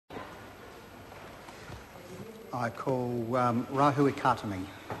I call Rahui Katami.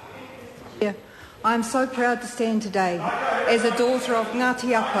 Yeah. I am so proud to stand today as a daughter of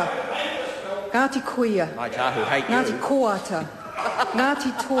Ngāti Apa, Ngāti Kuia, Ngāti Koata,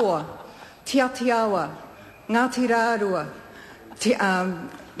 Ngāti Toa, Te Atiawa, Ngāti Rārua,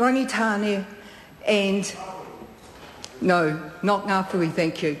 Rangitane, and no, not Ngāpui,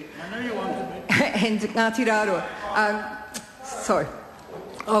 thank you. I know you want to be. And Ngāti Rārua.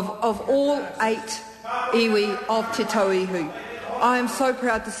 Of all 8 iwi of Te Tauihu, I am so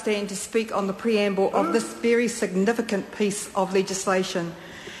proud to stand to speak on the preamble of this very significant piece of legislation.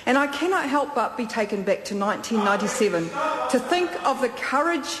 And I cannot help but be taken back to 1997 to think of the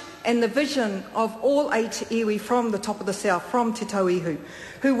courage and the vision of all 8 iwi from the top of the south, from Te Tauihu,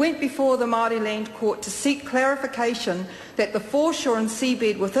 who went before the Māori Land Court to seek clarification that the foreshore and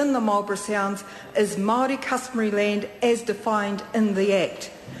seabed within the Marlborough Sounds is Māori customary land as defined in the Act.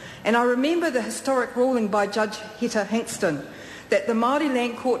 And I remember the historic ruling by Judge Heta Hinkston that the Māori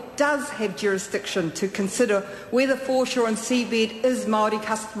Land Court does have jurisdiction to consider whether foreshore and seabed is Māori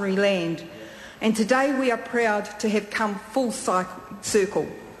customary land. And today we are proud to have come full circle.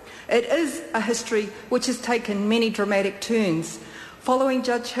 It is a history which has taken many dramatic turns. Following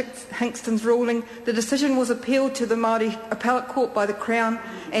Judge Hinkston's ruling, the decision was appealed to the Māori Appellate Court by the Crown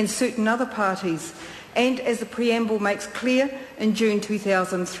and certain other parties. And as the preamble makes clear, in June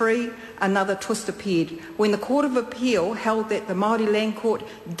 2003, another twist appeared when the Court of Appeal held that the Māori Land Court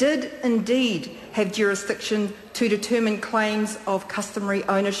did indeed have jurisdiction to determine claims of customary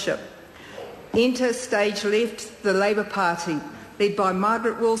ownership. Enter stage left the Labour Party, led by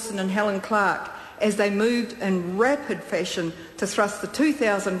Margaret Wilson and Helen Clark, as they moved in rapid fashion to thrust the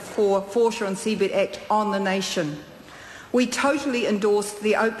 2004 Foreshore and Seabed Act on the nation. We totally endorsed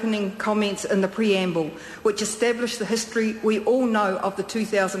the opening comments in the preamble, which established the history we all know of the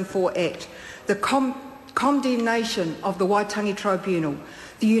 2004 Act, the condemnation of the Waitangi Tribunal,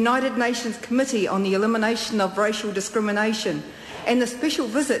 the United Nations Committee on the Elimination of Racial Discrimination, and the special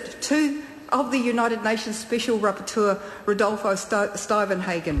visit of the United Nations Special Rapporteur Rodolfo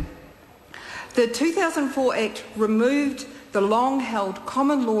Stuyvenhagen. The 2004 Act removed the long-held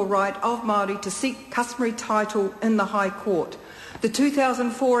common law right of Māori to seek customary title in the High Court. The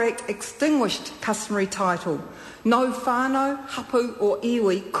 2004 Act extinguished customary title. No whānau, hapu or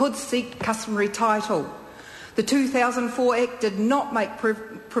iwi could seek customary title. The 2004 Act did not make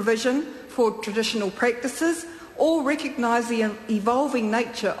provision for traditional practices or recognise the evolving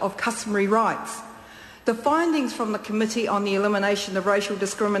nature of customary rights. The findings from the Committee on the Elimination of Racial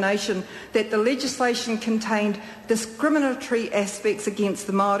Discrimination that the legislation contained discriminatory aspects against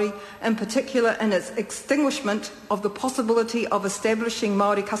the Māori, in particular in its extinguishment of the possibility of establishing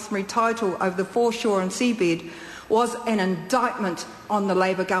Māori customary title over the foreshore and seabed, was an indictment on the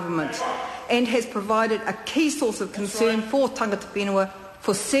Labour government and has provided a key source of concern for tangata whenua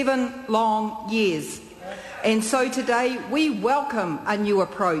for 7 long years. And so today we welcome a new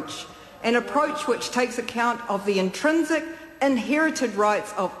approach, an approach which takes account of the intrinsic inherited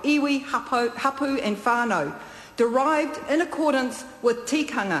rights of iwi, hapu and whānau, derived in accordance with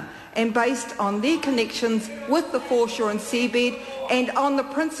tikanga and based on their connections with the foreshore and seabed and on the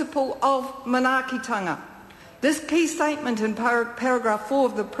principle of manaakitanga. This key statement in paragraph 4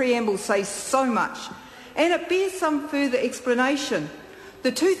 of the preamble says so much, and it bears some further explanation.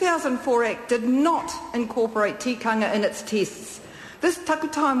 The 2004 Act did not incorporate tikanga in its tests. This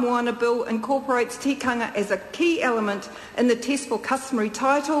Takutai Moana bill incorporates tikanga as a key element in the test for customary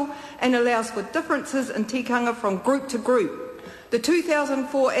title and allows for differences in tikanga from group to group. The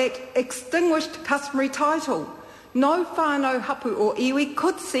 2004 Act extinguished customary title. No whānau, hapu or iwi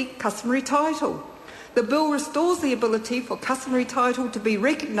could seek customary title. The bill restores the ability for customary title to be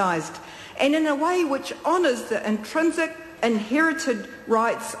recognised and in a way which honours the intrinsic inherited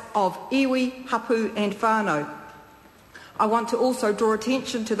rights of iwi, hapu and whānau. I want to also draw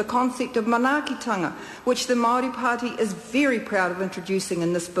attention to the concept of manaakitanga, which the Māori Party is very proud of introducing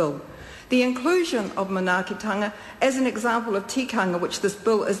in this bill. The inclusion of manaakitanga as an example of tikanga, which this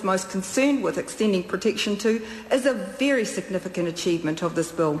bill is most concerned with extending protection to, is a very significant achievement of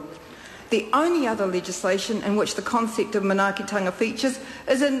this bill. The only other legislation in which the concept of manaakitanga features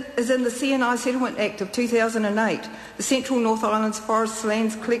is in the CNI Settlement Act of 2008, the Central North Islands Forest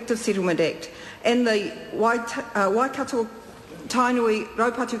Lands Collective Settlement Act, and the Waikato Tainui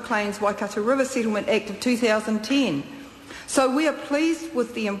Raupatu Plains Waikato River Settlement Act of 2010. So we are pleased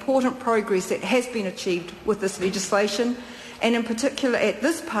with the important progress that has been achieved with this legislation, and in particular at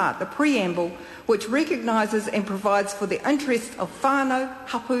this part, the preamble, which recognises and provides for the interests of whānau,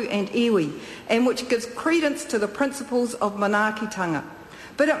 hapu and iwi, and which gives credence to the principles of manaakitanga.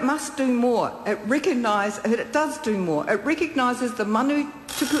 But it must do more. It does do more. It recognises the manu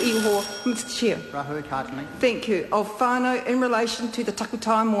tupu iho, Mr Chair. Rahua Katami. Thank you, of whānau in relation to the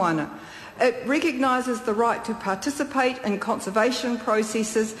Takutai Moana. It recognises the right to participate in conservation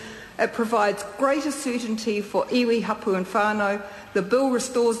processes. It provides greater certainty for iwi, hapu and whānau. The bill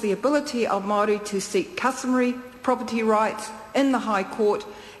restores the ability of Māori to seek customary property rights in the High Court,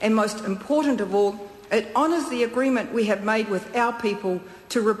 and most important of all, it honours the agreement we have made with our people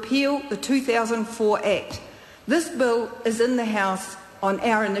to repeal the 2004 Act. This bill is in the House on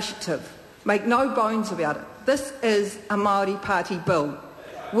our initiative. Make no bones about it. This is a Māori Party bill.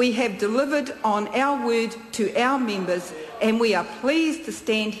 We have delivered on our word to our members, and we are pleased to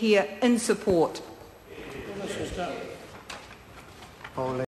stand here in support.